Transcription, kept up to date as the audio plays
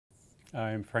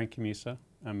I'm Frank Cammisa.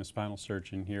 I'm a spinal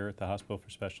surgeon here at the Hospital for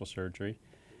Special Surgery,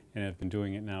 and I've been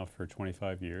doing it now for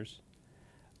 25 years.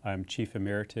 I'm Chief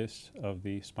Emeritus of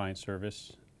the Spine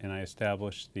Service, and I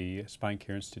established the Spine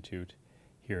Care Institute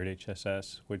here at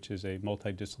HSS, which is a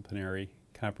multidisciplinary,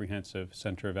 comprehensive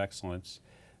center of excellence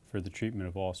for the treatment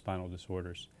of all spinal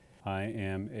disorders. I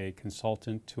am a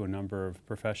consultant to a number of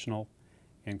professional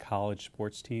and college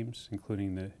sports teams,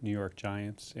 including the New York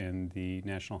Giants and the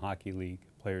National Hockey League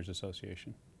Players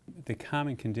Association. The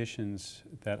common conditions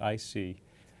that I see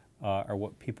are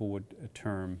what people would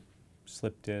term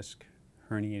slip disc,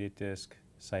 herniated disc,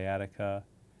 sciatica,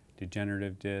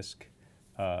 degenerative disc,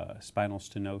 spinal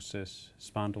stenosis,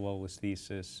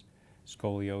 spondylolisthesis,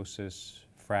 scoliosis,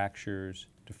 fractures,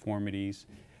 deformities.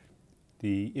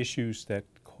 The issues that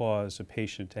cause a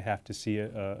patient to have to see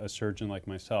a surgeon like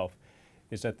myself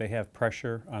is that they have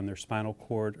pressure on their spinal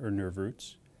cord or nerve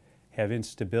roots, have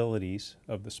instabilities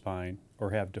of the spine,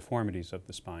 or have deformities of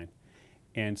the spine.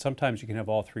 And sometimes you can have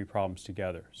all three problems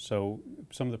together. So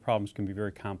some of the problems can be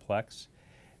very complex,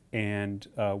 and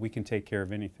we can take care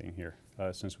of anything here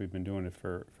since we've been doing it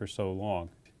for so long.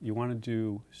 You want to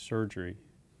do surgery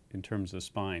in terms of the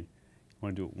spine. You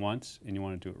want to do it once, and you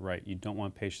want to do it right. You don't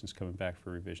want patients coming back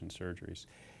for revision surgeries.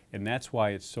 And that's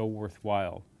why it's so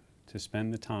worthwhile to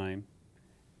spend the time,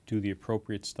 do the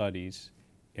appropriate studies,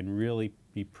 and really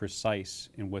be precise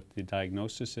in what the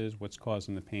diagnosis is, what's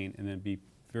causing the pain, and then be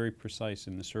very precise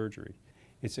in the surgery.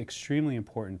 It's extremely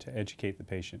important to educate the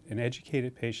patient. An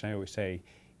educated patient, I always say,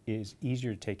 is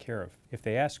easier to take care of. If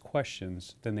they ask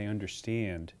questions, then they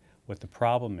understand what the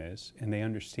problem is, and they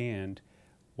understand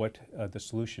what the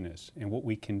solution is, and what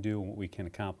we can do and what we can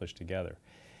accomplish together.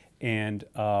 And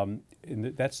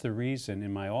that's the reason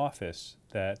in my office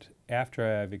that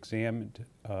after I've examined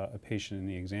a patient in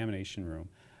the examination room,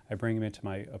 I bring them into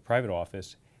my private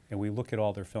office and we look at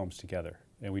all their films together.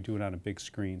 And we do it on a big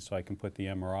screen so I can put the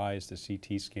MRIs, the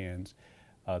CT scans,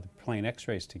 the plain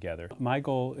x-rays together. My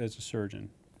goal as a surgeon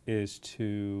is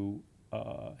to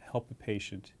help a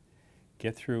patient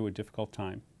get through a difficult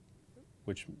time,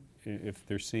 which if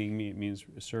they're seeing me, it means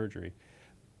surgery,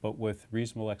 but with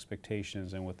reasonable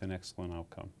expectations and with an excellent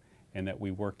outcome. And that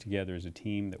we work together as a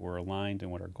team, that we're aligned in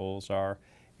what our goals are,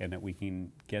 and that we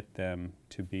can get them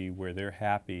to be where they're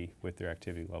happy with their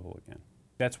activity level again.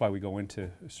 That's why we go into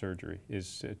surgery,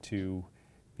 is to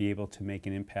be able to make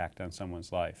an impact on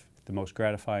someone's life. The most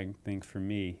gratifying thing for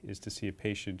me is to see a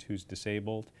patient who's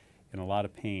disabled, in a lot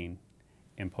of pain,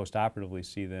 and post-operatively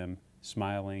see them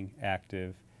smiling,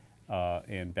 active,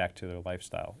 and back to their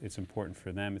lifestyle. It's important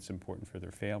for them, it's important for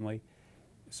their family.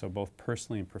 So both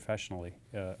personally and professionally,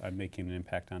 I'm making an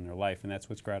impact on their life, and that's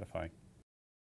what's gratifying.